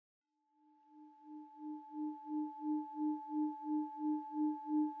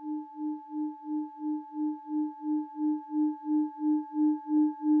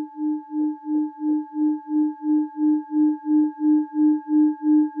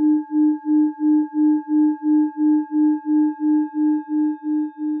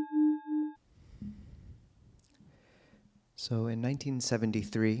So in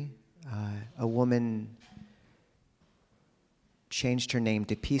 1973, a woman changed her name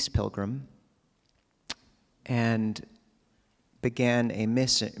to Peace Pilgrim and began a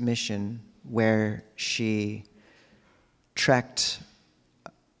mission where she trekked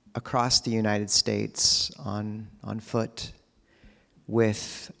across the United States on foot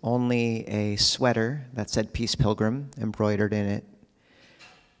with only a sweater that said Peace Pilgrim embroidered in it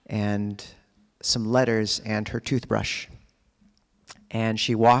and some letters and her toothbrush. And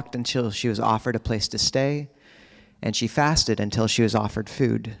she walked until she was offered a place to stay, and she fasted until she was offered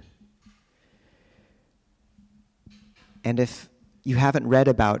food. And if you haven't read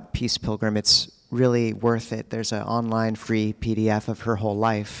about Peace Pilgrim, it's really worth it. There's an online free PDF of her whole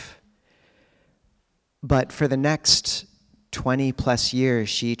life. But for the next 20 plus years,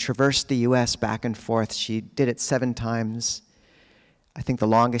 she traversed the US back and forth. She did it 7 times. I think the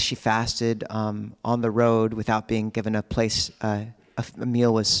longest she fasted on the road without being given a place, a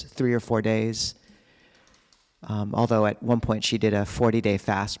meal, was 3 or 4 days. Although at one point she did a 40-day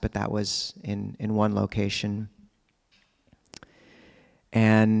fast, but that was in one location.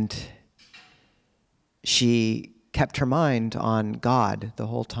 And she kept her mind on God the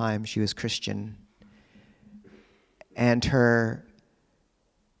whole time she was Christian. And her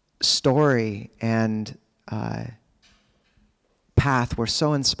story and path were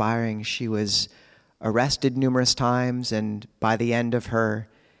so inspiring. She was arrested numerous times, and by the end of her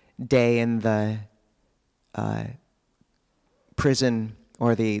day in the prison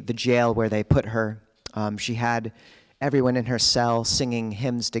or the jail where they put her, she had everyone in her cell singing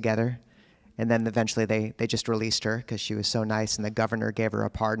hymns together, and then eventually they just released her because she was so nice, and the governor gave her a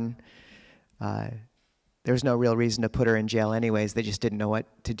pardon. There was no real reason to put her in jail anyways. They just didn't know what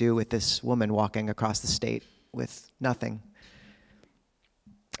to do with this woman walking across the state with nothing.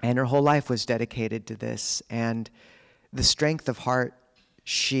 And her whole life was dedicated to this, and the strength of heart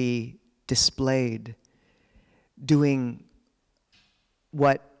she displayed doing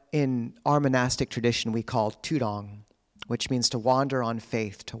what in our monastic tradition we call tudong, which means to wander on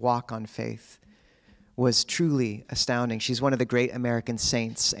faith, to walk on faith, was truly astounding. She's one of the great American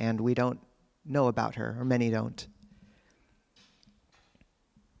saints, and we don't know about her, or many don't.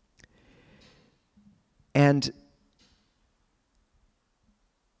 And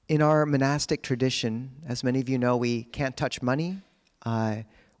in our monastic tradition, as many of you know, we can't touch money.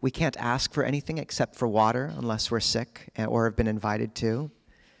 We can't ask for anything except for water unless we're sick or have been invited to.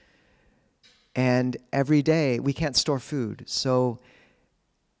 And every day, we can't store food. So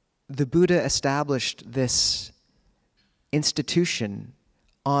the Buddha established this institution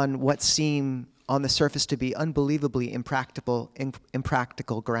on what seem on the surface to be unbelievably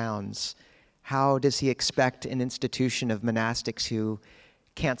impractical grounds. How does he expect an institution of monastics who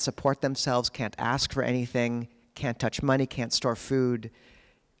can't support themselves, can't ask for anything, can't touch money, can't store food,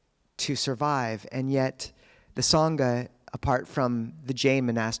 to survive? And yet the Sangha, apart from the Jain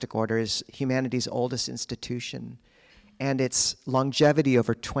monastic order, is humanity's oldest institution. And its longevity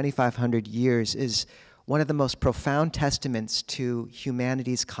over 2,500 years is one of the most profound testaments to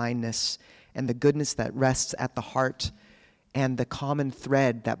humanity's kindness and the goodness that rests at the heart and the common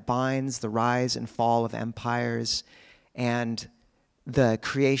thread that binds the rise and fall of empires and the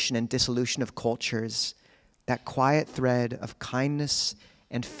creation and dissolution of cultures, that quiet thread of kindness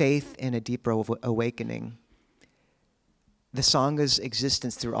and faith in a deeper awakening. The Sangha's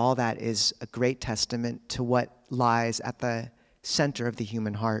existence through all that is a great testament to what lies at the center of the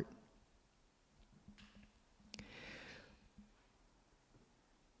human heart.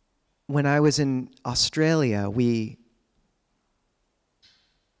 When I was in Australia,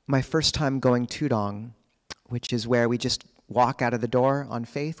 my first time going tudong, which is where we just walk out of the door on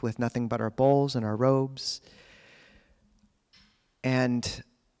faith with nothing but our bowls and our robes, and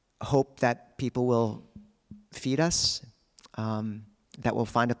hope that people will feed us, that we'll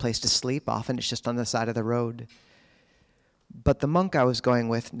find a place to sleep. Often it's just on the side of the road. But the monk I was going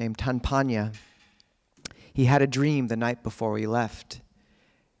with, named Tanpanya, he had a dream the night before we left.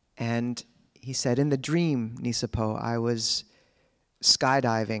 And he said, in the dream, Nisabho, I was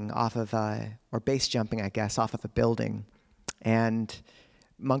skydiving off of or base jumping, I guess, off of a building. And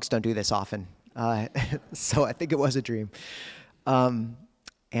monks don't do this often. So I think it was a dream. And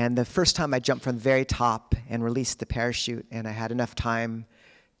the first time I jumped from the very top and released the parachute, and I had enough time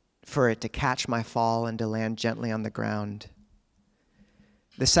for it to catch my fall and to land gently on the ground.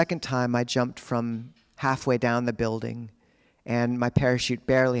 The second time I jumped from halfway down the building, and my parachute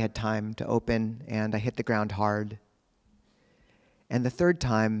barely had time to open, and I hit the ground hard. And the third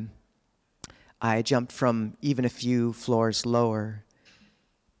time, I jumped from even a few floors lower,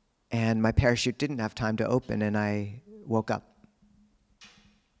 and my parachute didn't have time to open, and I woke up.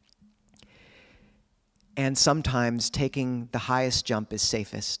 And sometimes taking the highest jump is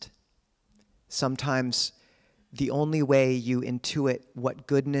safest. Sometimes the only way you intuit what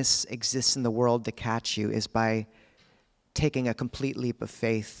goodness exists in the world to catch you is by taking a complete leap of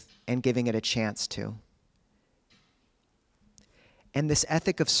faith and giving it a chance to. And this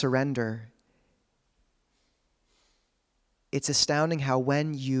ethic of surrender, it's astounding how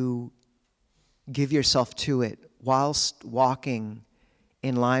when you give yourself to it, whilst walking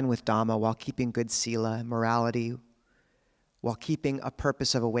in line with Dhamma, while keeping good sila, morality, while keeping a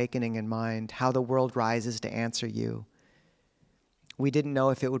purpose of awakening in mind, how the world rises to answer you. We didn't know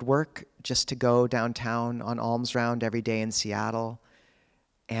if it would work just to go downtown on alms round every day in Seattle.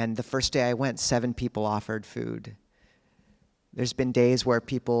 And the first day I went, 7 people offered food. There's been days where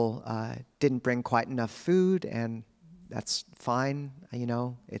people didn't bring quite enough food, and that's fine. You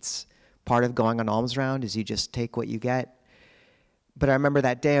know, it's part of going on alms round is you just take what you get. But I remember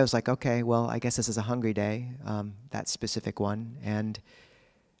that day I was like, okay, well, I guess this is a hungry day, that specific one. And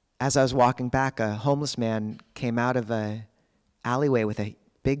as I was walking back, a homeless man came out of a alleyway with a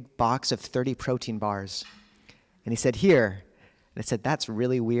big box of 30 protein bars. And he said, here. And I said, that's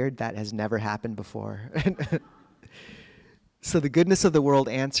really weird. That has never happened before. So the goodness of the world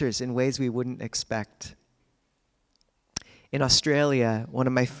answers in ways we wouldn't expect. In Australia, one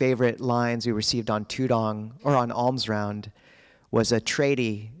of my favorite lines we received on tudong, or on alms round, was a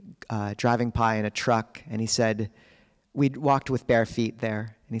tradie driving by in a truck, and he said, we'd walked with bare feet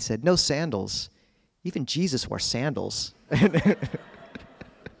there, and he said, no sandals. Even Jesus wore sandals.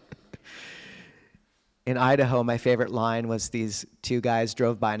 In Idaho, my favorite line was these 2 guys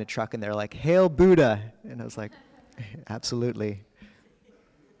drove by in a truck, and they're like, Hail Buddha! And I was like, absolutely.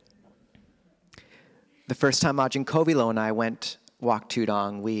 The first time Ajahn Kovilo and I walked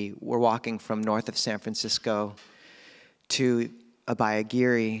tudong, we were walking from north of San Francisco to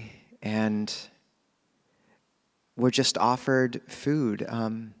Abhayagiri, and we're just offered food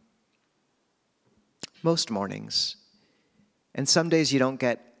most mornings. And some days you don't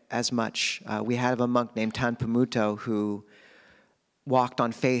get as much. We have a monk named Tanpamuto who walked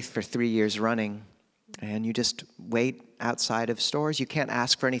on faith for 3 years running, and you just wait outside of stores. You can't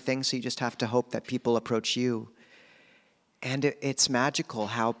ask for anything, so you just have to hope that people approach you. And it's magical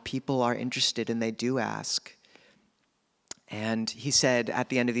how people are interested, and they do ask. And he said at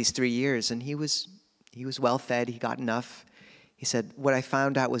the end of these 3 years, and he was well fed, he got enough. He said, what I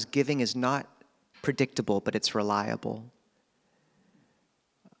found out was giving is not predictable, but it's reliable.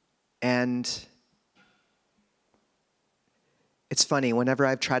 And it's funny, whenever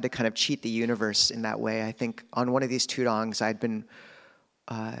I've tried to kind of cheat the universe in that way, I think on one of these tudongs, I'd been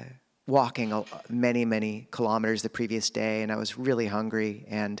walking many, many kilometers the previous day, and I was really hungry,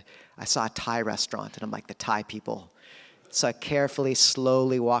 and I saw a Thai restaurant, and I'm like, the Thai people. So I carefully,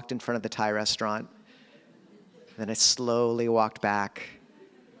 slowly walked in front of the Thai restaurant. Then I slowly walked back.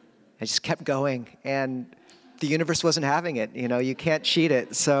 I just kept going, and the universe wasn't having it. You know, you can't cheat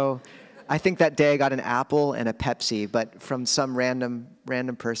it. So I think that day I got an apple and a Pepsi, but from some random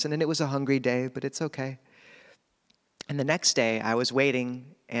person, and it was a hungry day, but it's okay. And the next day I was waiting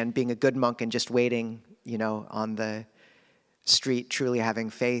and being a good monk and just waiting, you know, on the street, truly having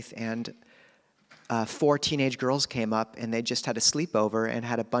faith, and 4 teenage girls came up, and they just had a sleepover and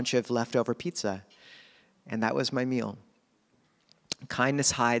had a bunch of leftover pizza. And that was my meal.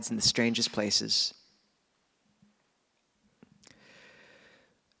 Kindness hides in the strangest places.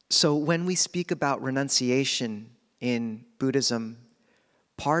 So when we speak about renunciation in Buddhism,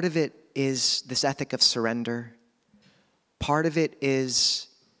 part of it is this ethic of surrender. Part of it is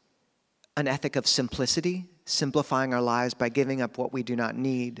an ethic of simplicity, simplifying our lives by giving up what we do not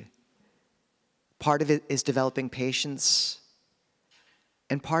need. Part of it is developing patience.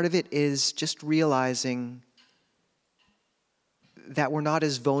 And part of it is just realizing that we're not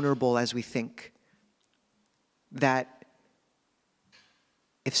as vulnerable as we think. That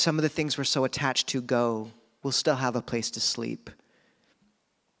if some of the things we're so attached to go, we'll still have a place to sleep.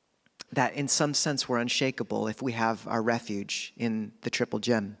 That in some sense we're unshakable if we have our refuge in the Triple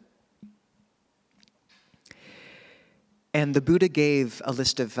Gem. And the Buddha gave a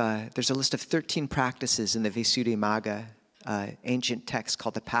list of, there's a list of 13 practices in the Visuddhimagga, ancient text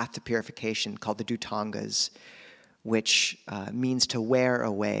called the Path to Purification, called the Dhutangas, which means to wear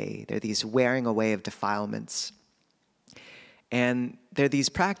away. They're these wearing away of defilements. And they're these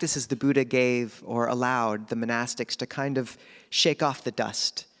practices the Buddha gave or allowed the monastics to kind of shake off the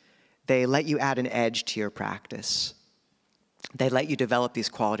dust. They let you add an edge to your practice. They let you develop these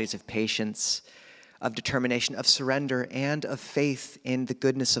qualities of patience, of determination, of surrender, and of faith in the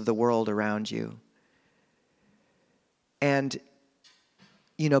goodness of the world around you. And,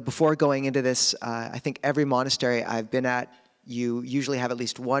 you know, before going into this, I think every monastery I've been at, you usually have at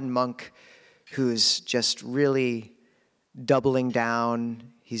least one monk who's just really doubling down.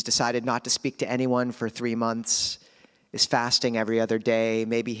 He's decided not to speak to anyone for 3 months, is fasting every other day.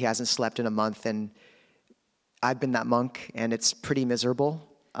 Maybe he hasn't slept in a month, and I've been that monk, and it's pretty miserable.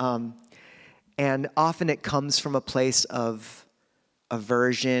 And often it comes from a place of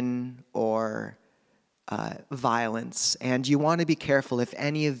aversion or violence. And you want to be careful if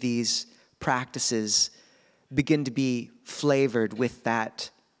any of these practices begin to be flavored with that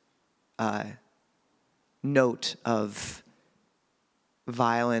note of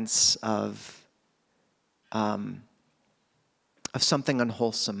violence, of something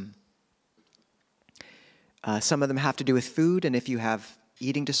unwholesome. Some of them have to do with food, and if you have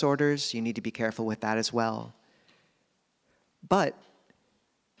eating disorders, you need to be careful with that as well. But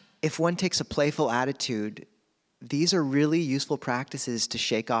if one takes a playful attitude, these are really useful practices to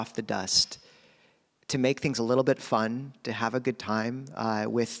shake off the dust, to make things a little bit fun, to have a good time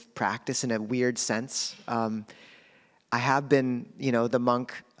with practice in a weird sense. I have been, you know, the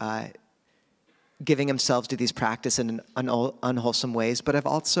monk giving himself to these practices in unwholesome ways, but I've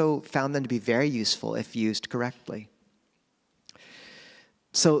also found them to be very useful if used correctly.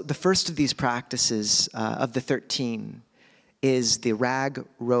 So the first of these practices of the 13 is the rag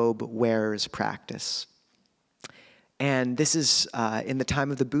robe wearer's practice. And this is in the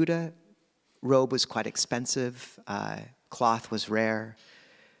time of the Buddha. Robe was quite expensive, cloth was rare.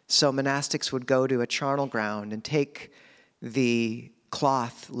 So monastics would go to a charnel ground and take the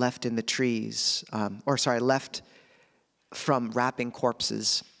cloth left in the trees, left from wrapping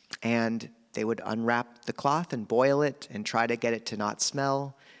corpses, and they would unwrap the cloth and boil it and try to get it to not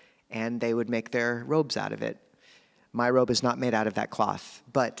smell, and they would make their robes out of it. My robe is not made out of that cloth,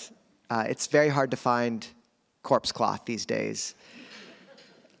 but it's very hard to find corpse cloth these days.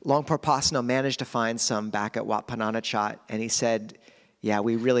 Longpo Pasno managed to find some back at Wat Pananachat, and he said, yeah,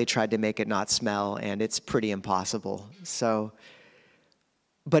 we really tried to make it not smell, and it's pretty impossible. So,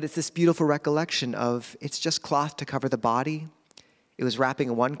 but it's this beautiful recollection of it's just cloth to cover the body. It was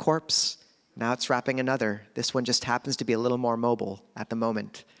wrapping one corpse, now it's wrapping another. This one just happens to be a little more mobile at the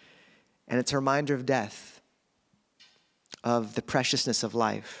moment. And it's a reminder of death, of the preciousness of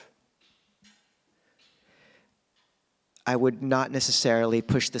life. I would not necessarily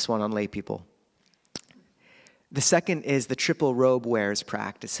push this one on lay people. The second is the triple robe wearer's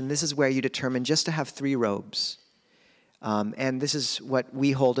practice, and this is where you determine just to have 3 robes. And this is what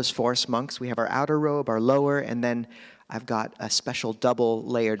we hold as forest monks. We have our outer robe, our lower, and then I've got a special double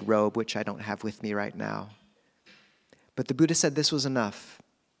layered robe, which I don't have with me right now. But the Buddha said this was enough.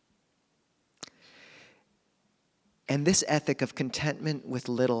 And this ethic of contentment with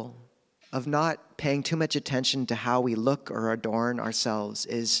little, of not paying too much attention to how we look or adorn ourselves,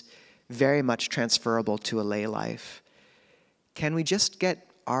 is very much transferable to a lay life. Can we just get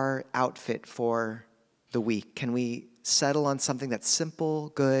our outfit for the week? Can we settle on something that's simple,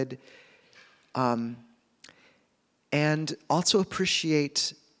 good, and also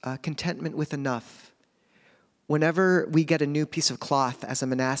appreciate contentment with enough? Whenever we get a new piece of cloth as a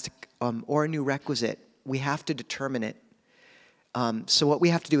monastic or a new requisite, we have to determine it. So what we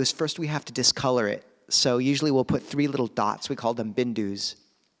have to do is first we have to discolor it. So usually we'll put 3 little dots, we call them bindus,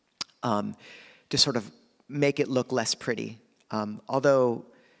 to sort of make it look less pretty. Although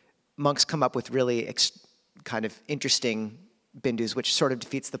monks come up with really kind of interesting bindus, which sort of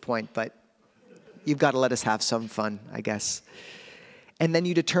defeats the point, but you've got to let us have some fun, I guess. And then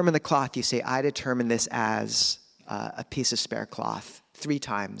you determine the cloth. You say, I determine this as a piece of spare cloth 3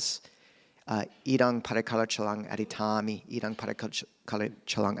 times. Idang parakala chalang aditami, idang parakala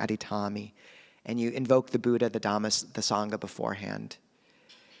chalang aditami. And you invoke the Buddha, the Dhamma, the Sangha beforehand.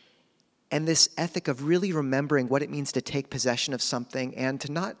 And this ethic of really remembering what it means to take possession of something and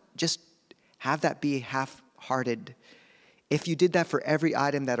to not just have that be half-hearted. If you did that for every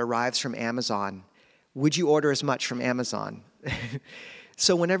item that arrives from Amazon, would you order as much from Amazon?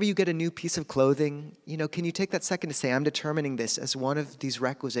 So whenever you get a new piece of clothing, you know, can you take that second to say, I'm determining this as one of these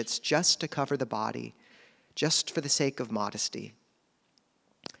requisites just to cover the body, just for the sake of modesty.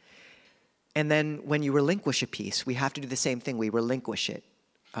 And then when you relinquish a piece, we have to do the same thing. We relinquish it.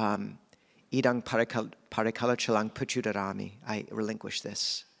 Idang parakala chalang puchudarami. I relinquish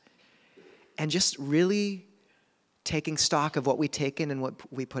this. And just really taking stock of what we take in and what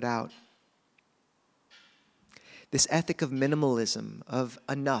we put out. This ethic of minimalism, of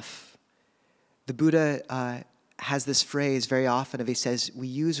enough. The Buddha has this phrase very often of, he says, we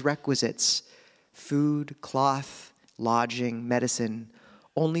use requisites, food, cloth, lodging, medicine,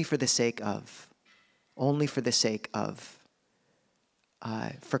 only for the sake of only for the sake of,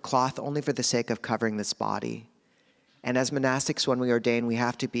 for cloth only for the sake of covering this body. And as monastics, when we ordain, we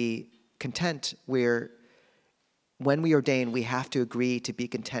have to be content. When we ordain, we have to agree to be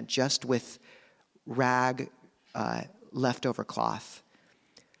content just with rag, leftover cloth.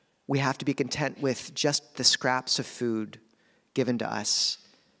 We have to be content with just the scraps of food given to us,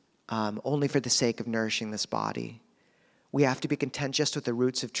 only for the sake of nourishing this body. We have to be content just with the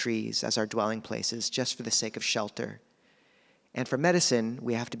roots of trees as our dwelling places, just for the sake of shelter. And for medicine,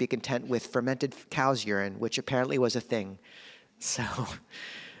 we have to be content with fermented cow's urine, which apparently was a thing. So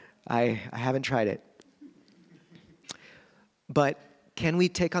I haven't tried it. But can we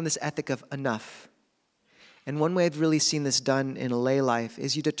take on this ethic of enough? And one way I've really seen this done in a lay life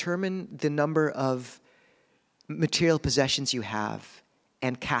is you determine the number of material possessions you have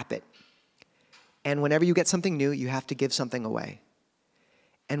and cap it. And whenever you get something new, you have to give something away.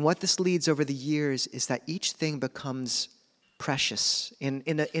 And what this leads over the years is that each thing becomes precious in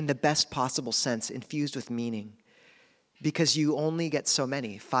the best possible sense, infused with meaning. Because you only get so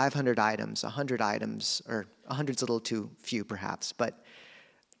many, 500 items, 100 items, or 100's a little too few perhaps, but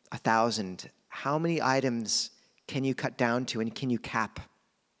 1,000. How many items can you cut down to and can you cap?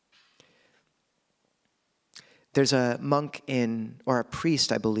 There's a monk or a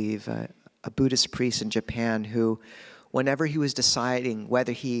priest, I believe, a Buddhist priest in Japan who, whenever he was deciding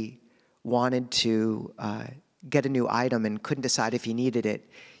whether he wanted to get a new item and couldn't decide if he needed it,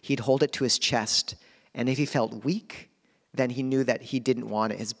 he'd hold it to his chest. And if he felt weak, then he knew that he didn't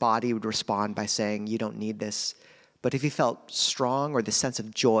want it. His body would respond by saying, "You don't need this." But if he felt strong or the sense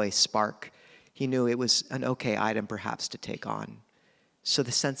of joy spark, he knew it was an okay item perhaps to take on. So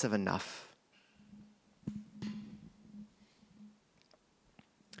the sense of enough.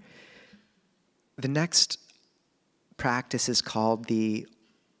 The next practice is called the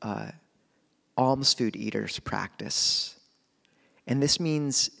alms food eater's practice. And this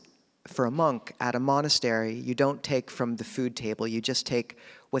means for a monk at a monastery, you don't take from the food table, you just take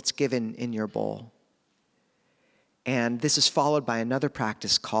what's given in your bowl. And this is followed by another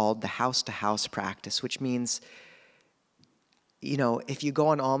practice called the house-to-house practice, which means, if you go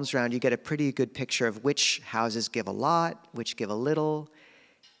on alms round, you get a pretty good picture of which houses give a lot, which give a little.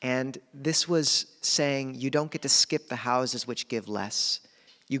 And this was saying you don't get to skip the houses which give less.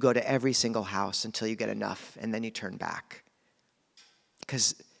 You go to every single house until you get enough, and then you turn back.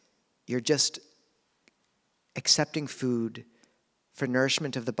 Because you're just accepting food for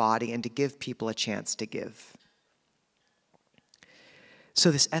nourishment of the body and to give people a chance to give.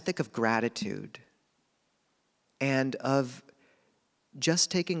 So this ethic of gratitude and of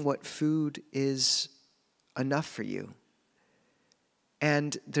just taking what food is enough for you.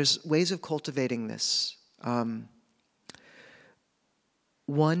 And there's ways of cultivating this.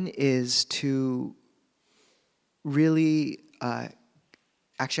 One is to really,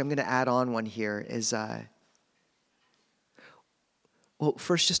 actually I'm going to add on one here, is,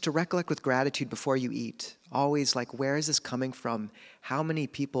 first just to recollect with gratitude before you eat. Always where is this coming from? How many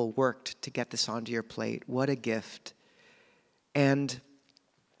people worked to get this onto your plate? What a gift. And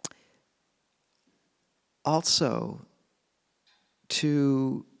also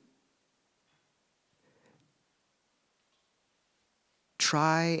to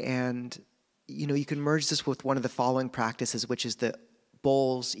try and, you can merge this with one of the following practices, which is the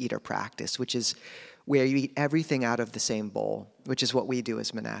bowls eater practice, which is where you eat everything out of the same bowl, which is what we do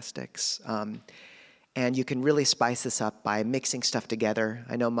as monastics. And you can really spice this up by mixing stuff together.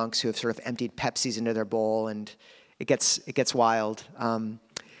 I know monks who have sort of emptied Pepsis into their bowl, and it gets wild.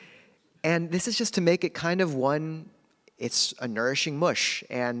 And this is just to make it kind of one. It's a nourishing mush,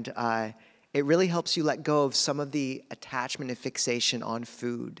 and it really helps you let go of some of the attachment and fixation on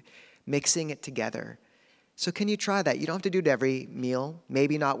food, mixing it together. So can you try that? You don't have to do it every meal,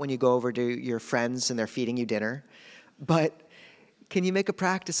 maybe not when you go over to your friends and they're feeding you dinner, but can you make a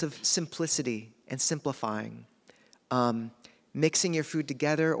practice of simplicity and simplifying, mixing your food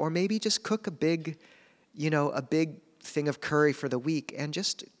together, or maybe just cook a big thing of curry for the week and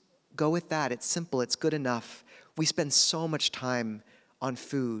just go with that. It's simple, it's good enough. We spend so much time on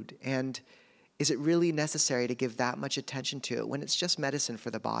food, and is it really necessary to give that much attention to it when it's just medicine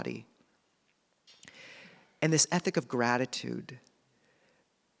for the body? And this ethic of gratitude.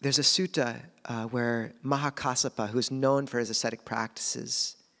 There's a sutta where Mahakassapa, who's known for his ascetic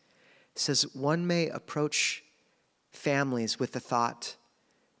practices, says one may approach families with the thought,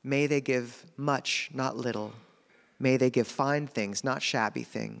 may they give much, not little. May they give fine things, not shabby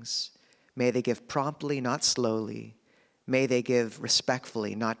things. May they give promptly, not slowly. May they give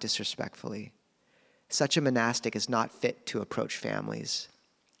respectfully, not disrespectfully. Such a monastic is not fit to approach families.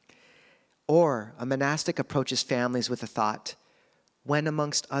 Or a monastic approaches families with the thought, when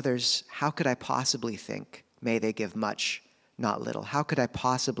amongst others, how could I possibly think, may they give much, not little? How could I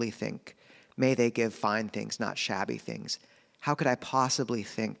possibly think, may they give fine things, not shabby things? How could I possibly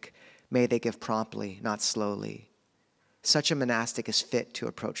think, may they give promptly, not slowly? Such a monastic is fit to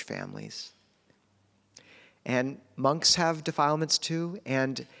approach families. And monks have defilements too,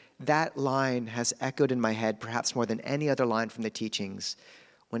 and that line has echoed in my head perhaps more than any other line from the teachings.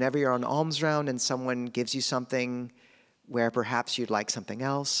 Whenever you're on alms round and someone gives you something where perhaps you'd like something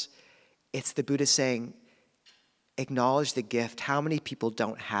else, it's the Buddha saying, acknowledge the gift. How many people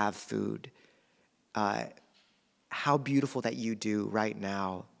don't have food? How beautiful that you do right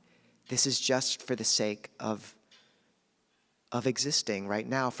now. This is just for the sake of existing right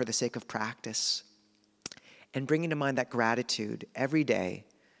now, for the sake of practice. And bringing to mind that gratitude every day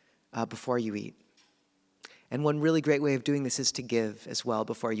before you eat. And one really great way of doing this is to give as well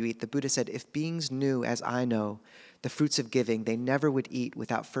before you eat. The Buddha said, if beings knew, as I know, the fruits of giving, they never would eat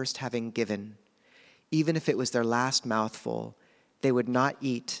without first having given. Even if it was their last mouthful, they would not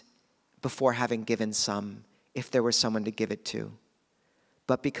eat before having given some, if there were someone to give it to.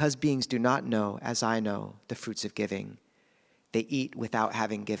 But because beings do not know, as I know, the fruits of giving, they eat without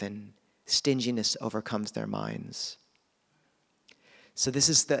having given. Stinginess overcomes their minds. So this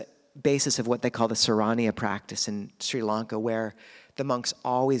is the basis of what they call the Saraniya practice in Sri Lanka, where the monks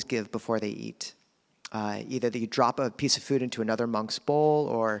always give before they eat. Either you drop a piece of food into another monk's bowl,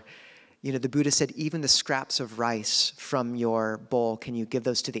 or, the Buddha said, even the scraps of rice from your bowl, can you give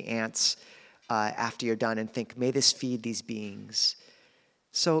those to the ants after you're done and think, may this feed these beings.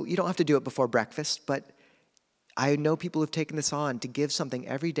 So you don't have to do it before breakfast, but I know people who've taken this on to give something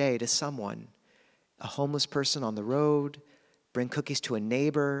every day to someone, a homeless person on the road, bring cookies to a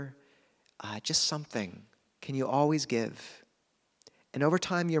neighbor, just something. Can you always give? And over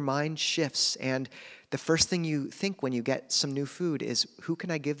time, your mind shifts, and the first thing you think when you get some new food is, who can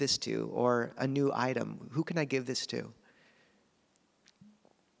I give this to? Or a new item, who can I give this to?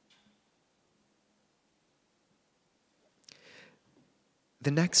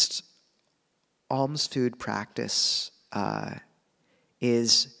 The next alms food practice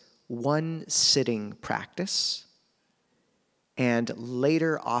is one sitting practice and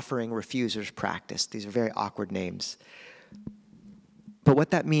later offering refusers practice. These are very awkward names. But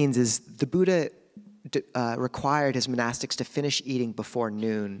what that means is the Buddha required his monastics to finish eating before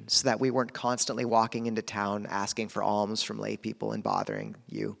noon so that we weren't constantly walking into town asking for alms from lay people and bothering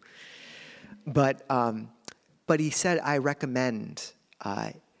you. But he said, I recommend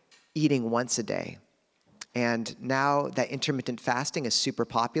eating once a day. And now that intermittent fasting is super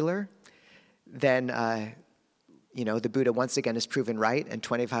popular, then the Buddha once again is proven right, and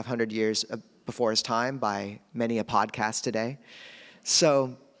 2,500 years before his time by many a podcast today.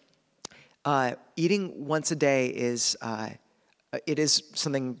 So eating once a day is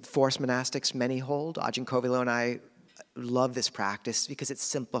something forced monastics many hold. Ajahn Kovilo and I love this practice because it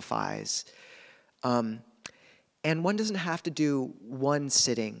simplifies. And one doesn't have to do one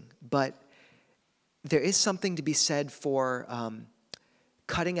sitting, but there is something to be said for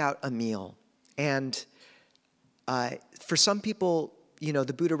cutting out a meal. And for some people,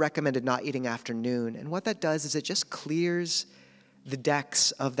 the Buddha recommended not eating after noon. And what that does is it just clears the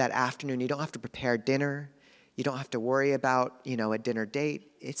decks of that afternoon. You don't have to prepare dinner. You don't have to worry about, a dinner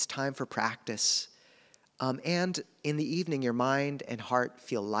date. It's time for practice. And in the evening, your mind and heart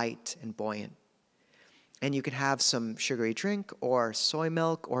feel light and buoyant. And you can have some sugary drink or soy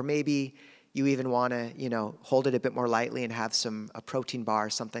milk, or maybe you even want to, hold it a bit more lightly and have a protein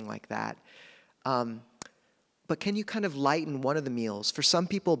bar, something like that. But can you kind of lighten one of the meals? For some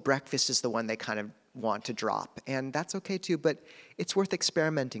people, breakfast is the one they kind of want to drop, and that's okay too, but it's worth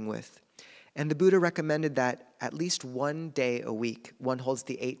experimenting with. And the Buddha recommended that at least one day a week, one holds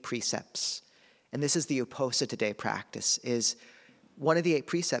the 8 precepts. And this is the Uposatha day practice, is one of the 8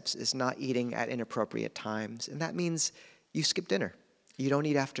 precepts is not eating at inappropriate times. And that means you skip dinner. You don't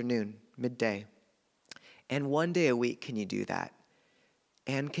eat afternoon, midday. And one day a week can you do that?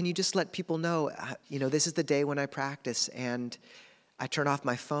 And can you just let people know, this is the day when I practice, and I turn off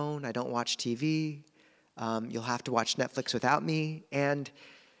my phone, I don't watch TV, you'll have to watch Netflix without me, and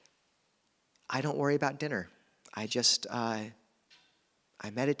I don't worry about dinner. I just, I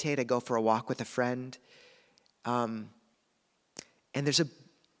meditate, I go for a walk with a friend, and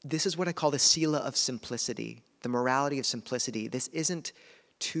this is what I call the sila of simplicity, the morality of simplicity. This isn't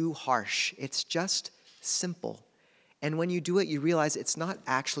too harsh, it's just simple. And when you do it, you realize it's not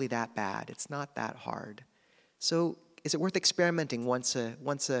actually that bad. It's not that hard. So is it worth experimenting once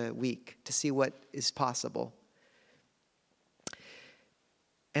a week to see what is possible?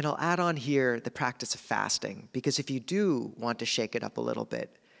 And I'll add on here the practice of fasting, because if you do want to shake it up a little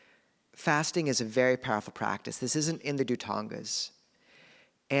bit, fasting is a very powerful practice. This isn't in the Dhutangas,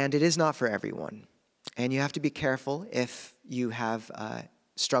 and it is not for everyone. And you have to be careful if you have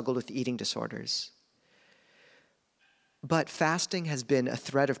struggled with eating disorders. But fasting has been a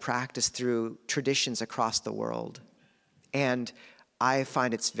thread of practice through traditions across the world. And I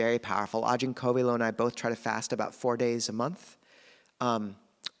find it's very powerful. Ajahn Kovilo and I both try to fast about 4 days a month,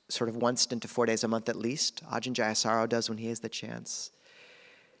 sort of one stint to 4 days a month at least. Ajahn Jayasaro does when he has the chance.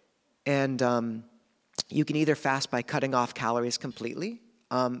 And you can either fast by cutting off calories completely.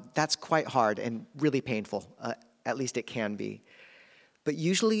 That's quite hard and really painful, at least it can be. But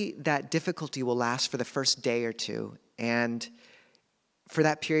usually that difficulty will last for the first day or two. And for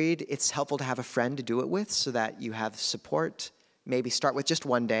that period, it's helpful to have a friend to do it with so that you have support. Maybe start with just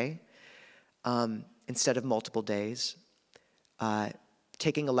 1 day instead of multiple days.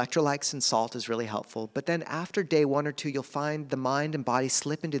 Taking electrolytes and salt is really helpful. But then after day 1 or 2, you'll find the mind and body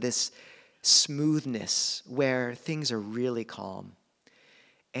slip into this smoothness where things are really calm.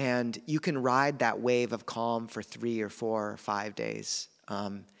 And you can ride that wave of calm for 3 or 4 or 5 days.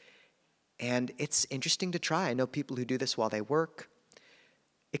 And it's interesting to try. I know people who do this while they work.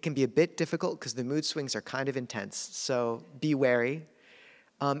 It can be a bit difficult because the mood swings are kind of intense, so be wary.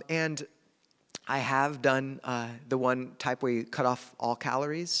 And I have done the one type where you cut off all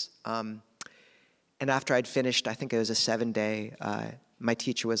calories. And after I'd finished, I think it was a 7-day, my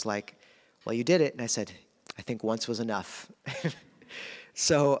teacher was like, well, you did it. And I said, I think once was enough.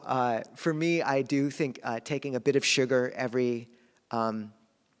 So for me, I do think taking a bit of sugar every,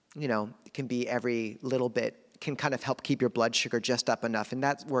 it can be every little bit, can kind of help keep your blood sugar just up enough, and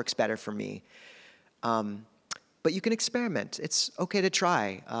that works better for me. But you can experiment. It's okay to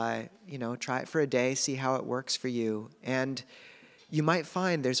try. Try it for a day, see how it works for you. And you might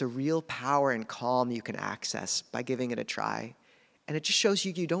find there's a real power and calm you can access by giving it a try. And it just shows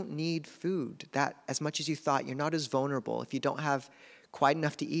you don't need food that as much as you thought. You're not as vulnerable. If you don't have quite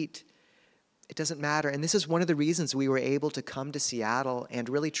enough to eat, it doesn't matter. And this is one of the reasons we were able to come to Seattle and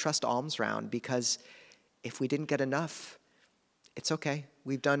really trust Alms Round, because if we didn't get enough, it's okay.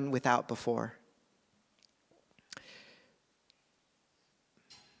 We've done without before.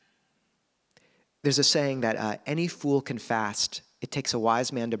 There's a saying that any fool can fast. It takes a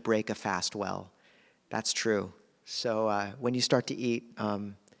wise man to break a fast well. That's true. So when you start to eat,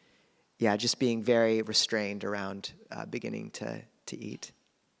 just being very restrained around beginning to eat.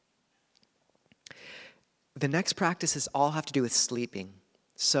 The next practices all have to do with sleeping.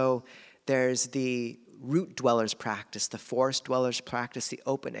 So there's the root dwellers practice, the forest dwellers practice, the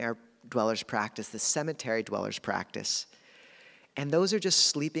open air dwellers practice, the cemetery dwellers practice. And those are just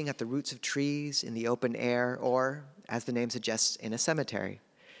sleeping at the roots of trees, in the open air, or, as the name suggests, in a cemetery.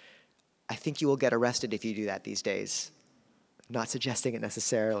 I think you will get arrested if you do that these days. I'm not suggesting it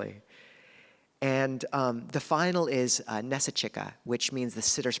necessarily. And the final is nesachika, which means the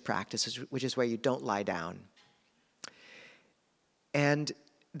sitter's practice, which is where you don't lie down. And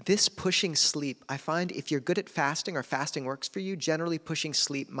this pushing sleep, I find if you're good at fasting or fasting works for you, generally pushing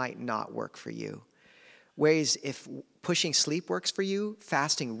sleep might not work for you. Whereas if pushing sleep works for you,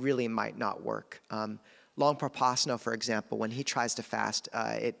 fasting really might not work. Longpa Pasno, for example, when he tries to fast,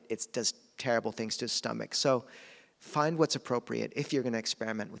 it does terrible things to his stomach. So find what's appropriate if you're going to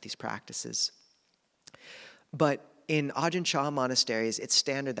experiment with these practices. But in Ajahn Chah monasteries, it's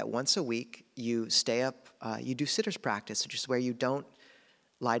standard that once a week you stay up, you do sitter's practice, which is where you don't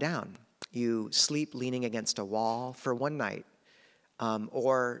lie down. You sleep leaning against a wall for one night,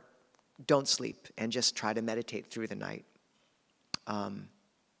 or don't sleep and just try to meditate through the night. And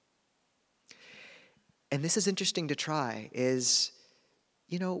this is interesting to try, is,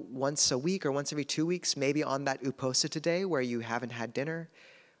 once a week or once every 2 weeks, maybe on that uposita day where you haven't had dinner,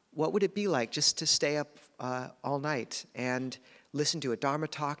 what would it be like just to stay up all night and listen to a Dharma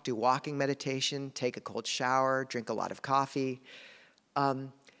talk, do walking meditation, take a cold shower, drink a lot of coffee,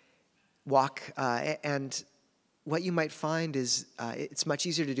 and what you might find is it's much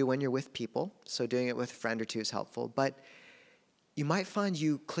easier to do when you're with people, so doing it with a friend or two is helpful, but you might find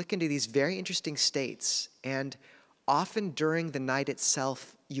you click into these very interesting states, and often during the night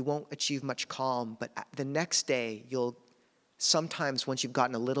itself, you won't achieve much calm, but the next day, sometimes once you've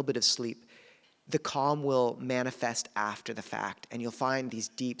gotten a little bit of sleep, the calm will manifest after the fact, and you'll find these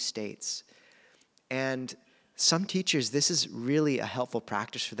deep states. And some teachers, this is really a helpful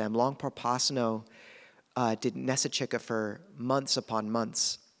practice for them. Longpa Pasno did nesachika for months upon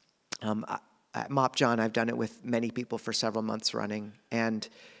months. At Mopjan, I've done it with many people for several months running. And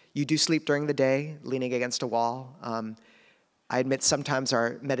you do sleep during the day, leaning against a wall. I admit sometimes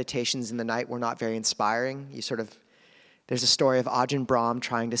our meditations in the night were not very inspiring. There's a story of Ajahn Brahm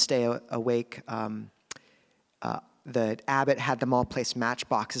trying to stay awake. The abbot had them all place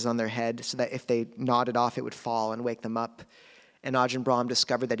matchboxes on their head so that if they nodded off, it would fall and wake them up. And Ajahn Brahm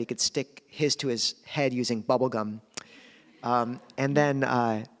discovered that he could stick his to his head using bubble gum. But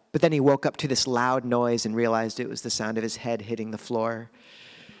then he woke up to this loud noise and realized it was the sound of his head hitting the floor.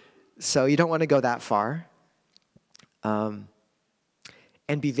 So you don't want to go that far.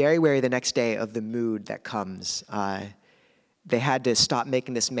 And be very wary the next day of the mood that comes. They had to stop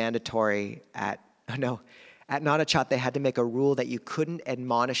making this mandatory at Nanachat. They had to make a rule that you couldn't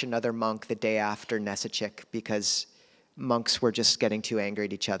admonish another monk the day after Nesachik because monks were just getting too angry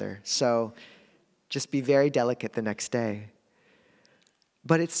at each other. So just be very delicate the next day.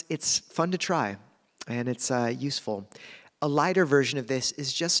 But it's fun to try, and it's useful. A lighter version of this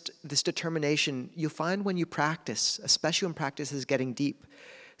is just this determination you find when you practice, especially when practice is getting deep.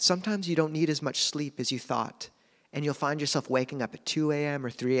 Sometimes you don't need as much sleep as you thought, and you'll find yourself waking up at 2 a.m. or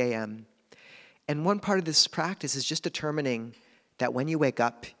 3 a.m. And one part of this practice is just determining that when you wake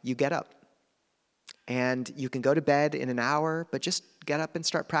up, you get up. And you can go to bed in an hour, but just get up and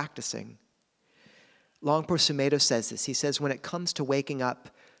start practicing. Longpo Sumedho says this. He says, when it comes to waking up,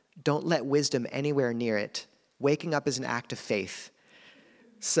 don't let wisdom anywhere near it. Waking up is an act of faith.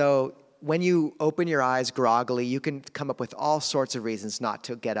 So when you open your eyes groggily, you can come up with all sorts of reasons not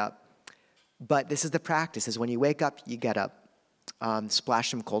to get up. But this is the practice, is when you wake up, you get up.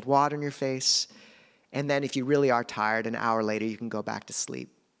 Splash some cold water in your face. And then if you really are tired, an hour later, you can go back to sleep.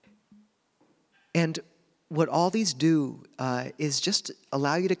 And what all these do is just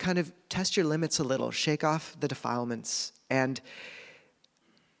allow you to kind of test your limits a little, shake off the defilements. And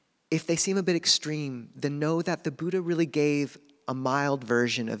if they seem a bit extreme, then know that the Buddha really gave a mild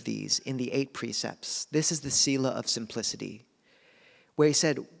version of these in the 8 precepts. This is the Sila of simplicity, where he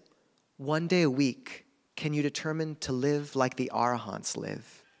said, one day a week, can you determine to live like the Arahants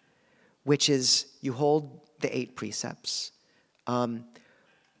live, which is you hold the 8 precepts.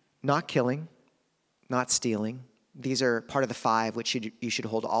 Not killing, not stealing. These are part of the 5, which you should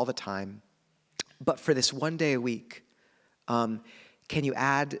hold all the time. But for this one day a week, can you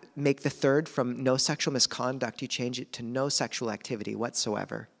make the 3rd from no sexual misconduct, you change it to no sexual activity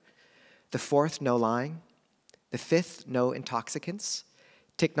whatsoever. The 4th, no lying. The 5th, no intoxicants.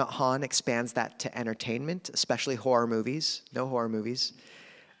 Thich Nhat Hanh expands that to entertainment, especially horror movies, no horror movies.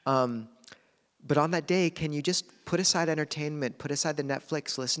 But on that day, can you just put aside entertainment, put aside the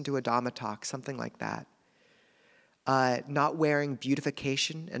Netflix, listen to a Dhamma talk, something like that. Not wearing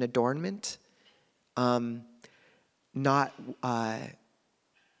beautification and adornment. Not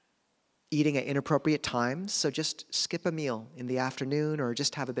eating at inappropriate times, so just skip a meal in the afternoon or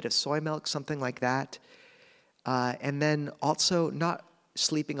just have a bit of soy milk, something like that. And then also not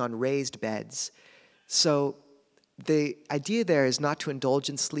sleeping on raised beds. So the idea there is not to indulge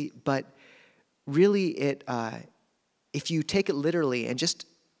in sleep, but really if you take it literally and just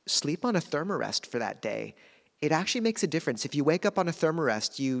sleep on a thermarest for that day, it actually makes a difference. If you wake up on a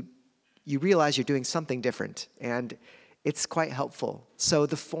thermarest, you realize you're doing something different, and it's quite helpful. So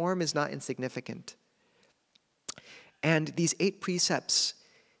the form is not insignificant. And these 8 precepts,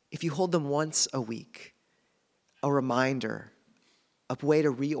 if you hold them once a week, a reminder, a way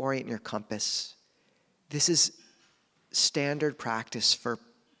to reorient your compass, this is standard practice for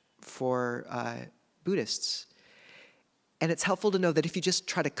Buddhists. And it's helpful to know that if you just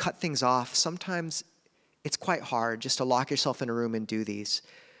try to cut things off, sometimes it's quite hard just to lock yourself in a room and do these.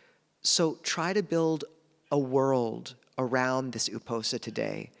 So try to build a world around this uposa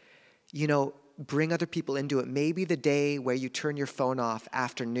today. Bring other people into it. Maybe the day where you turn your phone off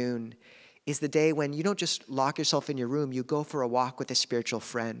afternoon is the day when you don't just lock yourself in your room, you go for a walk with a spiritual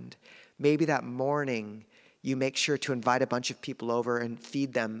friend. Maybe that morning you make sure to invite a bunch of people over and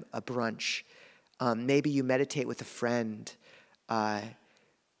feed them a brunch. Maybe you meditate with a friend.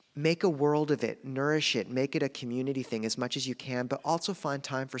 Make a world of it, nourish it, make it a community thing as much as you can, but also find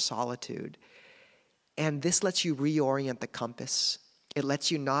time for solitude. And this lets you reorient the compass. It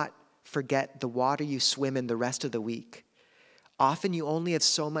lets you not forget the water you swim in the rest of the week. Often you only have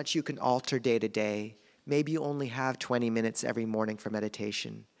so much you can alter day to day. Maybe you only have 20 minutes every morning for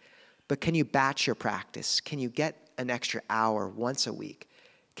meditation. But can you batch your practice? Can you get an extra hour once a week?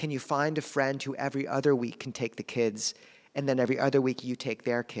 Can you find a friend who every other week can take the kids, and then every other week you take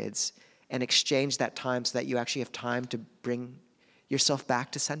their kids, and exchange that time so that you actually have time to bring yourself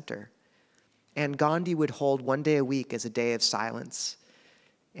back to center? And Gandhi would hold one day a week as a day of silence.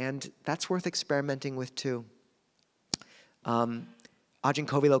 And that's worth experimenting with too. Ajahn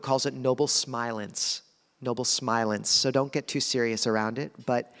Kovilo calls it noble smilance. noble smilance. So don't get too serious around it,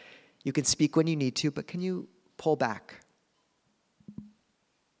 but you can speak when you need to, but can you pull back?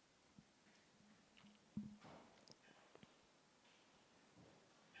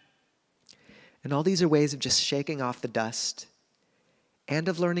 And all these are ways of just shaking off the dust and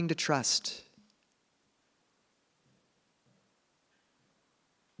of learning to trust.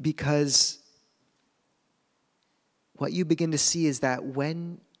 Because what you begin to see is that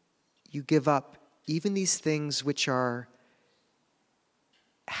when you give up even these things which are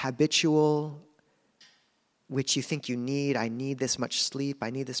habitual, which you think you need, I need this much sleep,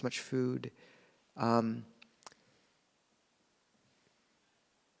 I need this much food,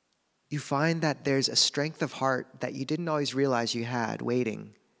 you find that there's a strength of heart that you didn't always realize you had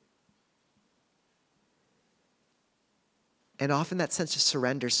waiting. And often that sense of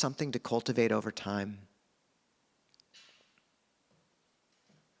surrender is something to cultivate over time.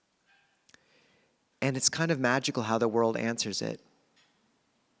 And it's kind of magical how the world answers it.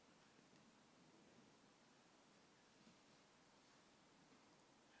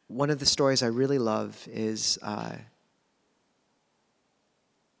 One of the stories I really love is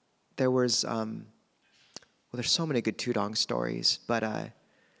there's so many good tudong stories, but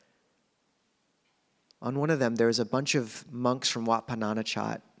on one of them, there was a bunch of monks from Wat Pah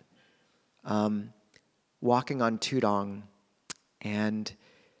Nanachat walking on tudong, and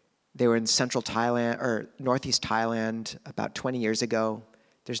they were in central Thailand, or northeast Thailand, about 20 years ago.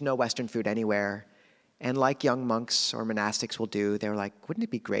 There's no Western food anywhere. And like young monks or monastics will do, they were like, wouldn't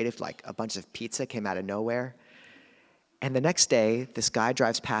it be great if like a bunch of pizza came out of nowhere? And the next day, this guy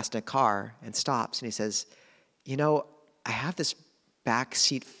drives past in a car and stops, and he says, you know, I have this back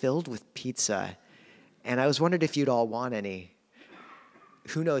seat filled with pizza, and I was wondering if you'd all want any.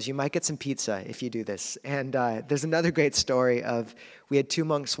 Who knows, you might get some pizza if you do this. And there's another great story of, we had two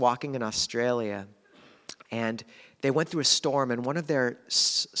monks walking in Australia, and they went through a storm, and one of their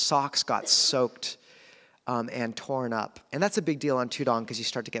socks got soaked and torn up. And that's a big deal on tudong because you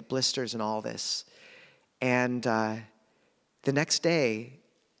start to get blisters and all this. And the next day,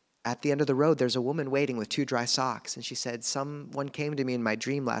 at the end of the road, there's a woman waiting with 2 dry socks. And she said, someone came to me in my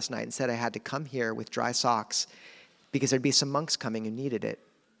dream last night and said I had to come here with dry socks because there'd be some monks coming who needed it.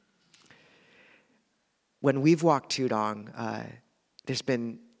 When we've walked tudong, there's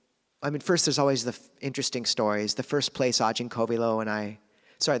been, first there's always the interesting stories. The first place Ajahn Kovilo and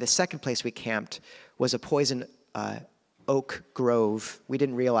the second place we camped was a poison oak grove. We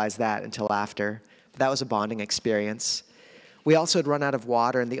didn't realize that until after. But that was a bonding experience. We also had run out of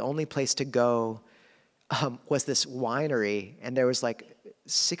water, and the only place to go was this winery, and there was like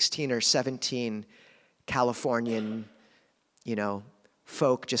 16 or 17 Californian,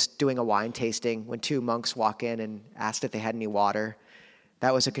 folk just doing a wine tasting when 2 monks walk in and asked if they had any water.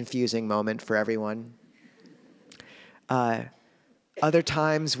 That was a confusing moment for everyone. Other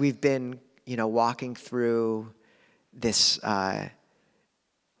times we've been, walking through this,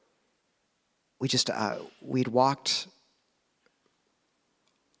 we'd walked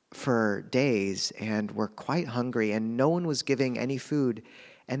for days and were quite hungry, and no one was giving any food.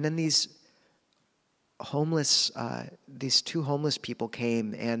 And then these 2 homeless people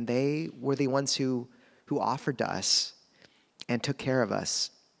came, and they were the ones who offered to us and took care of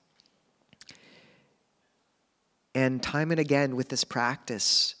us. And time and again with this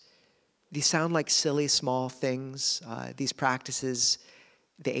practice, these sound like silly, small things. These practices,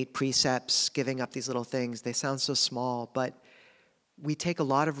 the 8 precepts, giving up these little things, they sound so small, but we take a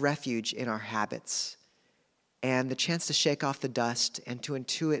lot of refuge in our habits. And the chance to shake off the dust and to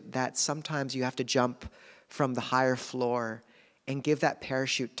intuit that sometimes you have to jump from the higher floor and give that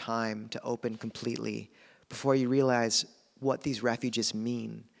parachute time to open completely before you realize what these refuges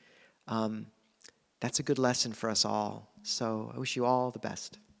mean. That's a good lesson for us all. So I wish you all the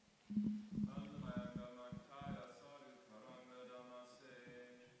best.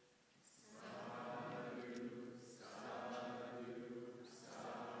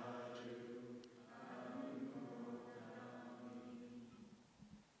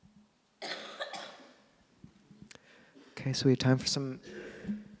 Okay, so we have time for some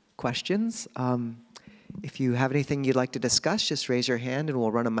questions. If you have anything you'd like to discuss, just raise your hand and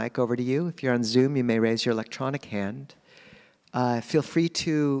we'll run a mic over to you. If you're on Zoom, you may raise your electronic hand. Feel free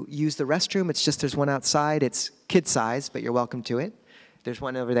to use the restroom. It's just there's one outside. It's kid size, but you're welcome to it. There's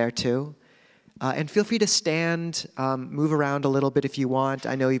one over there too. And feel free to stand, move around a little bit if you want.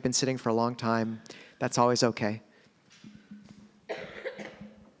 I know you've been sitting for a long time. That's always okay.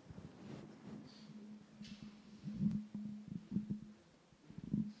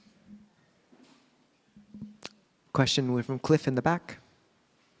 Question from Cliff in the back.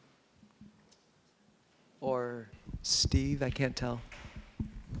 or Steve, I can't tell.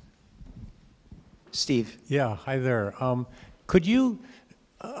 Steve. Yeah, hi there. Could you,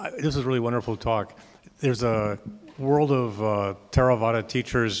 this is really wonderful talk. There's a world of Theravada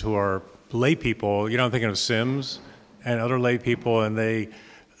teachers who are lay people, you know, I'm thinking of Sims and other lay people, and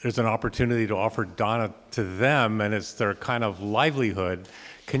there's an opportunity to offer dana to them, and it's their kind of livelihood.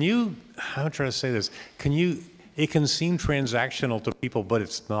 Can you, I'm trying to say this, it can seem transactional to people, but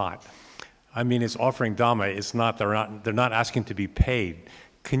it's not. I mean, it's offering Dhamma, it's not, they're not asking to be paid.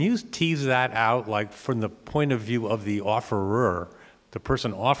 Can you tease that out, like from the point of view of the offerer, the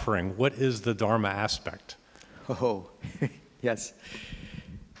person offering, what is the Dharma aspect? Oh, yes.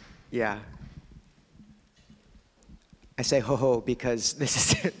 Yeah. I say ho-ho because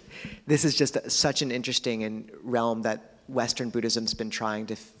this is just such an interesting realm that Western Buddhism's been trying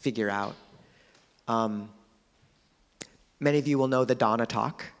to figure out. Many of you will know the Dana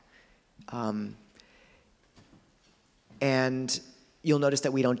talk. And you'll notice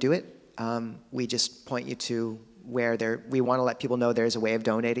that we don't do it. We just point you to where we want to let people know there's a way of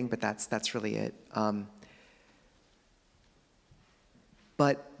donating, but that's really it.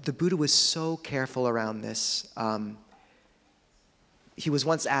 But the Buddha was so careful around this. He was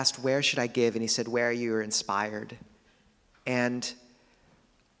once asked, where should I give? And he said, where you are inspired. And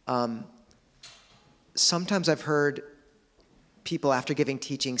sometimes I've heard people after giving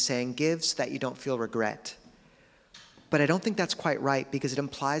teaching saying, give so that you don't feel regret. But I don't think that's quite right because it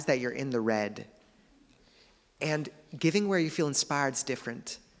implies that you're in the red. And giving where you feel inspired is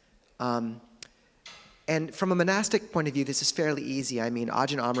different. And from a monastic point of view, this is fairly easy. I mean,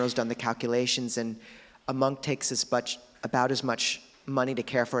 Ajahn Amro's done the calculations, and a monk takes about as much money to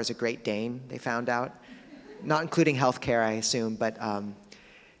care for as a Great Dane, they found out. Not including health care, I assume, but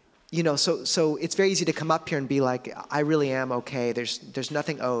you know, so it's very easy to come up here and be like, I really am okay. There's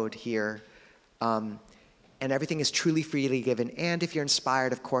nothing owed here. And everything is truly freely given. And if you're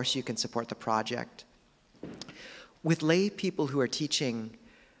inspired, of course, you can support the project. With lay people who are teaching,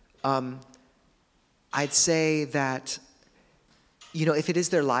 I'd say that, you know, if it is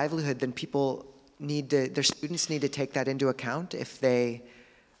their livelihood, then their students need to take that into account if they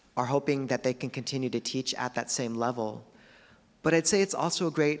are hoping that they can continue to teach at that same level. But I'd say it's also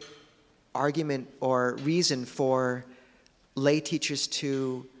a great argument or reason for lay teachers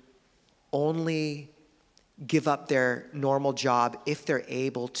to only give up their normal job if they're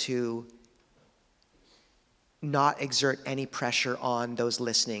able to not exert any pressure on those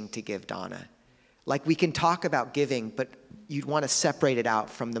listening to give dana. Like, we can talk about giving, but you'd want to separate it out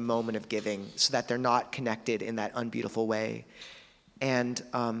from the moment of giving so that they're not connected in that unbeautiful way. And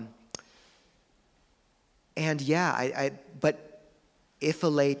yeah, but if a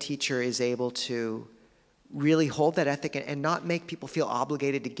lay teacher is able to really hold that ethic and not make people feel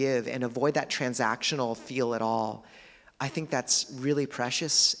obligated to give and avoid that transactional feel at all, I think that's really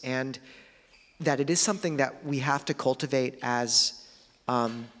precious, and that it is something that we have to cultivate as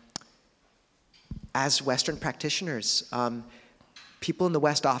Western practitioners. People in the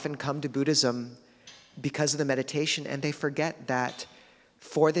West often come to Buddhism because of the meditation, and they forget that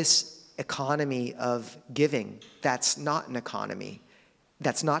for this economy of giving, that's not an economy,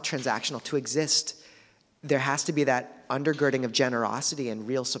 that's not transactional. To exist, there has to be that undergirding of generosity and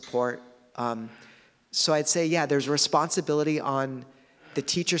real support. So I'd say, yeah, there's a responsibility on the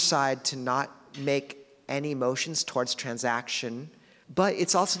teacher side to not make any motions towards transaction, but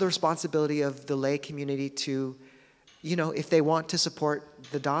it's also the responsibility of the lay community to, you know, if they want to support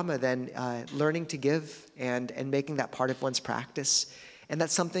the Dhamma, then learning to give and making that part of one's practice. And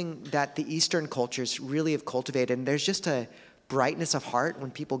that's something that the Eastern cultures really have cultivated. And there's just a brightness of heart when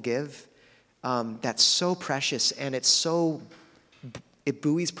people give that's so precious, and it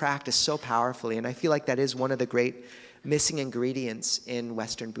buoys practice so powerfully. And I feel like that is one of the great missing ingredients in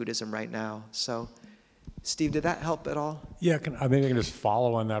Western Buddhism right now. So, Steve, did that help at all? Yeah, maybe I can just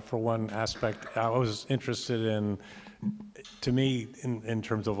follow on that for one aspect. I was interested in, to me, in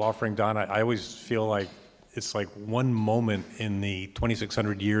terms of offering dana, I always feel like it's like one moment in the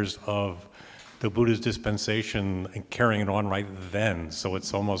 2,600 years of the Buddha's dispensation and carrying it on right then. So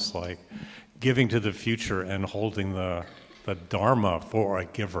it's almost like giving to the future and holding the Dharma for a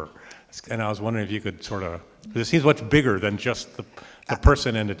giver. And I was wondering if you could sort of, because it seems much bigger than just the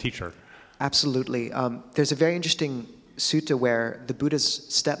person and the teacher. Absolutely. There's a very interesting sutta where the Buddha's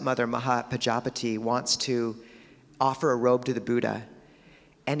stepmother, Mahapajapati, wants to offer a robe to the Buddha.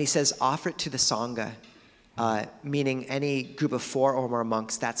 And he says, offer it to the Sangha, meaning any group of 4 or more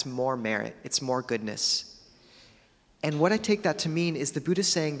monks. That's more merit. It's more goodness. And what I take that to mean is the Buddha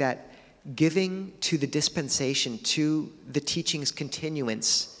saying that giving to the dispensation, to the teaching's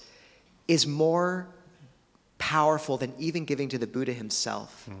continuance, is more powerful than even giving to the Buddha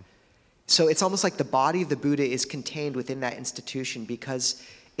himself. So it's almost like the body of the Buddha is contained within that institution because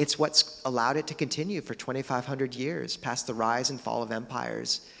it's what's allowed it to continue for 2,500 years, past the rise and fall of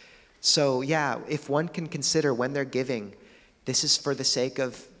empires. So yeah, if one can consider when they're giving, this is for the sake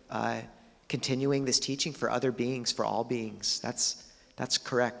of continuing this teaching for other beings, for all beings. That's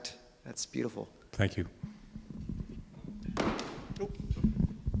correct. That's beautiful. Thank you.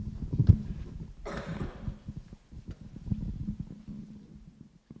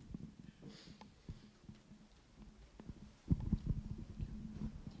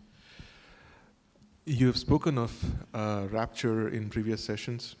 You have spoken of rapture in previous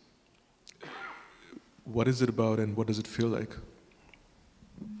sessions. What is it about and what does it feel like?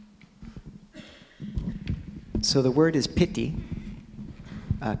 So the word is piti,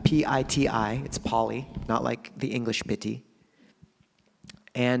 P-I-T-I, it's Pali, not like the English pity.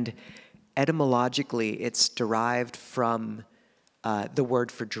 And etymologically, it's derived from the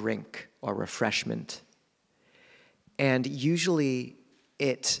word for drink or refreshment. And usually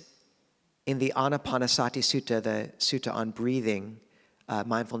in the Anapanasati Sutta, the sutta on breathing,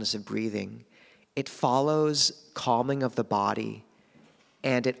 mindfulness of breathing, it follows calming of the body,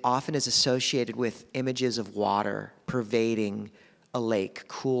 and it often is associated with images of water pervading a lake,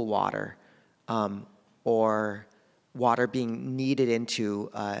 cool water, or water being kneaded into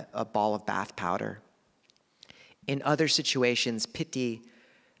a ball of bath powder. In other situations, piti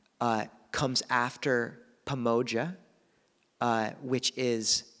comes after pamoja, which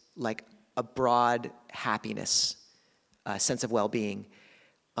is like a broad happiness, sense of well-being.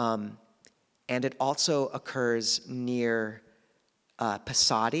 And it also occurs near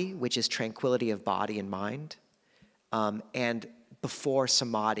passaddhi, which is tranquility of body and mind, and before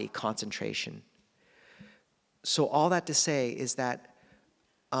samadhi, concentration. So all that to say is that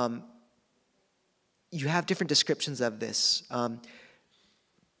you have different descriptions of this.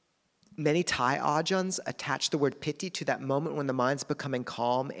 Many Thai ajahns attach the word piti to that moment when the mind's becoming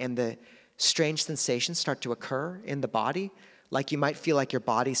calm and the strange sensations start to occur in the body. Like you might feel like your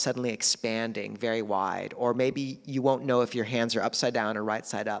body's suddenly expanding very wide, or maybe you won't know if your hands are upside down or right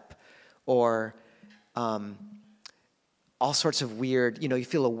side up, or all sorts of weird, you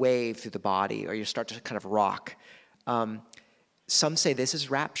feel a wave through the body, or you start to kind of rock. Some say this is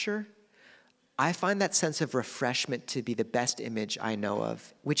rapture. I find that sense of refreshment to be the best image I know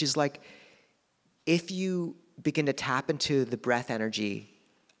of, which is like if you begin to tap into the breath energy,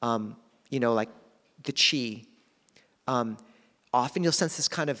 like the chi, often you'll sense this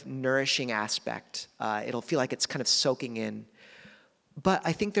kind of nourishing aspect. It'll feel like it's kind of soaking in. But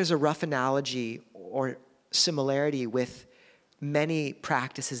I think there's a rough analogy or similarity with many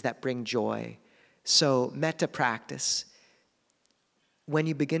practices that bring joy. So metta practice. When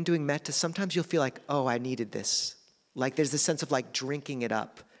you begin doing metta, sometimes you'll feel like, oh, I needed this. Like there's this sense of like drinking it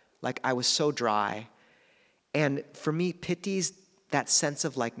up. Like I was so dry. And for me, piti's that sense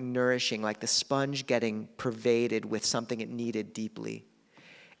of like nourishing, like the sponge getting pervaded with something it needed deeply.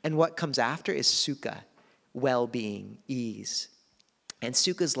 And what comes after is sukha, well-being, ease. And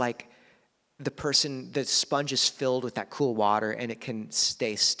sukha's like the sponge is filled with that cool water and it can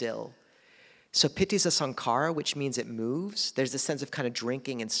stay still. So piti is a sankhara, which means it moves. There's this sense of kind of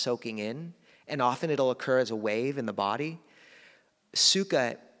drinking and soaking in, and often it'll occur as a wave in the body.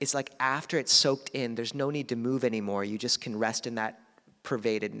 Sukha is like after it's soaked in, there's no need to move anymore. You just can rest in that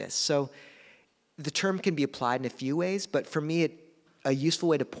pervadedness. So the term can be applied in a few ways, but for me, a useful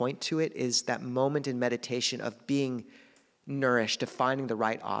way to point to it is that moment in meditation of being nourished, of finding the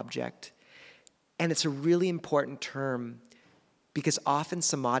right object. And it's a really important term because often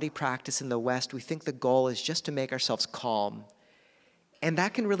samadhi practice in the West, we think the goal is just to make ourselves calm. And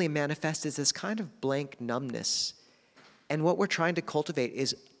that can really manifest as this kind of blank numbness. And what we're trying to cultivate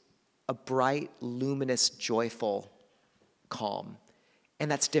is a bright, luminous, joyful calm. And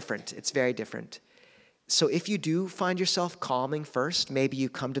that's different. It's very different. So if you do find yourself calming first, maybe you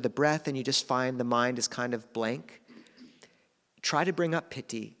come to the breath and you just find the mind is kind of blank, try to bring up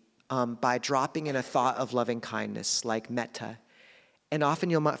piti by dropping in a thought of loving kindness, like metta. And often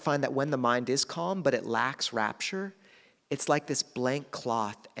you'll might find that when the mind is calm, but it lacks rapture, it's like this blank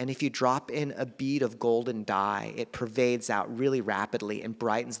cloth. And if you drop in a bead of golden dye, it pervades out really rapidly and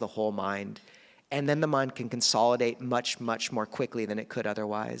brightens the whole mind. And then the mind can consolidate much, much more quickly than it could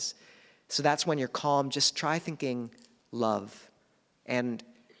otherwise. So that's when you're calm. Just try thinking love. And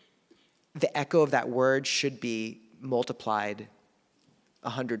the echo of that word should be multiplied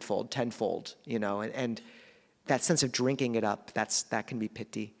 100-fold, 10-fold, and that sense of drinking it up, that can be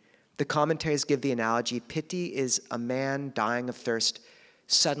piti. The commentaries give the analogy, piti is a man dying of thirst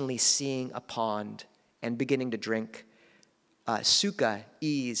suddenly seeing a pond and beginning to drink. Sukha,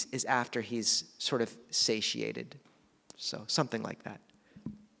 ease, is after he's sort of satiated. So something like that.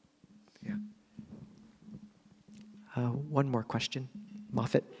 Yeah. One more question.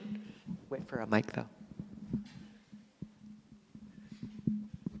 Moffat. Wait for a mic, though.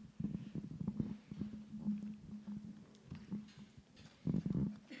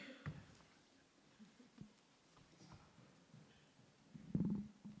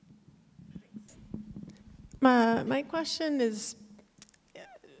 My question is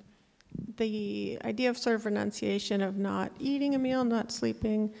the idea of sort of renunciation, of not eating a meal, not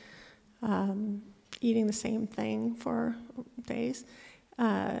sleeping, eating the same thing for days.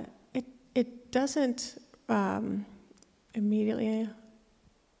 It doesn't immediately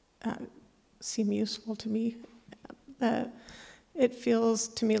seem useful to me. It feels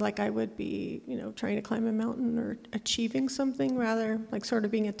to me like I would be, trying to climb a mountain or achieving something, rather like sort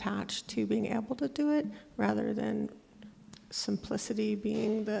of being attached to being able to do it, rather than simplicity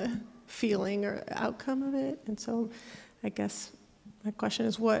being the feeling or outcome of it. And so I guess my question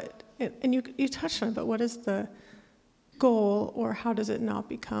is and you touched on it, but what is the goal, or how does it not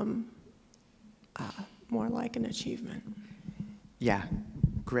become more like an achievement? Yeah,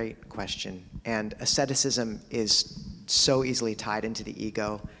 great question. And asceticism is so easily tied into the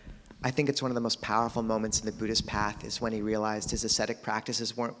ego. I think it's one of the most powerful moments in the Buddha's path is when he realized his ascetic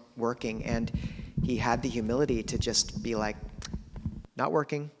practices weren't working, and he had the humility to just be like, not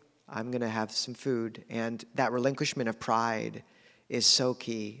working, I'm going to have some food. And that relinquishment of pride is so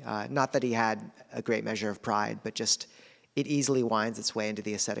key. Not that he had a great measure of pride, but just it easily winds its way into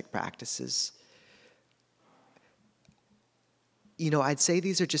the ascetic practices. I'd say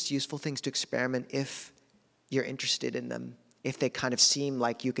these are just useful things to experiment if you're interested in them, if they kind of seem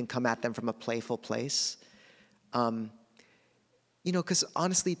like you can come at them from a playful place. Because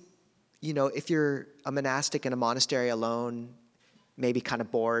honestly, if you're a monastic in a monastery alone, maybe kind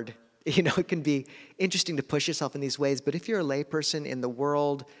of bored, it can be interesting to push yourself in these ways. But if you're a layperson in the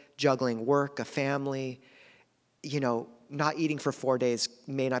world, juggling work, a family, not eating for 4 days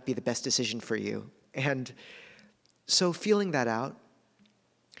may not be the best decision for you. And so feeling that out,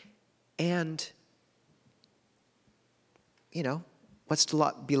 and what's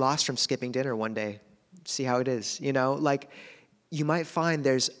to be lost from skipping dinner one day? See how it is, you might find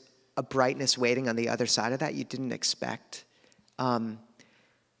there's a brightness waiting on the other side of that you didn't expect. And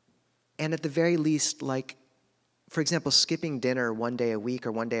at the very least, for example, skipping dinner one day a week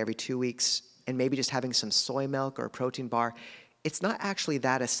or one day every 2 weeks, and maybe just having some soy milk or a protein bar, it's not actually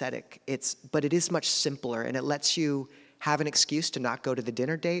that ascetic, but it is much simpler, and it lets you have an excuse to not go to the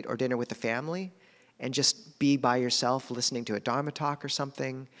dinner date or dinner with the family, and just be by yourself listening to a Dharma talk or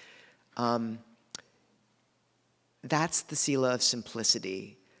something. That's the sila of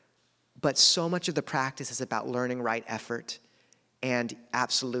simplicity. But so much of the practice is about learning right effort. And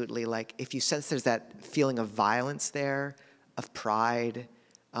absolutely, if you sense there's that feeling of violence there, of pride,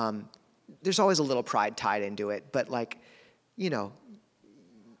 there's always a little pride tied into it, but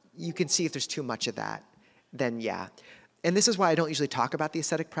you can see if there's too much of that, then yeah. And this is why I don't usually talk about the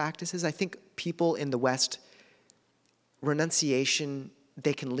ascetic practices. I think people in the West, renunciation,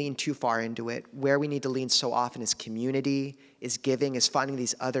 they can lean too far into it. Where we need to lean so often is community, is giving, is finding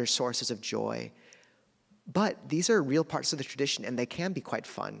these other sources of joy. But these are real parts of the tradition, and they can be quite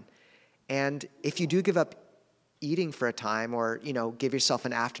fun. And if you do give up eating for a time, or give yourself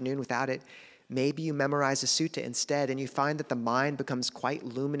an afternoon without it, maybe you memorize a sutta instead, and you find that the mind becomes quite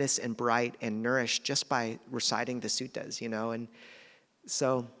luminous and bright and nourished just by reciting the suttas, And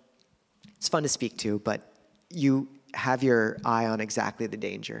so it's fun to speak to, but you have your eye on exactly the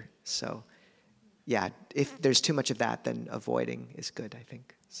danger. So yeah, if there's too much of that, then avoiding is good, I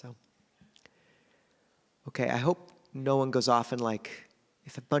think. So okay, I hope no one goes off and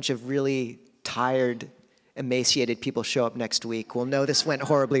if a bunch of really tired, emaciated people show up next week, we'll know this went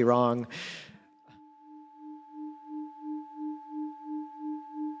horribly wrong.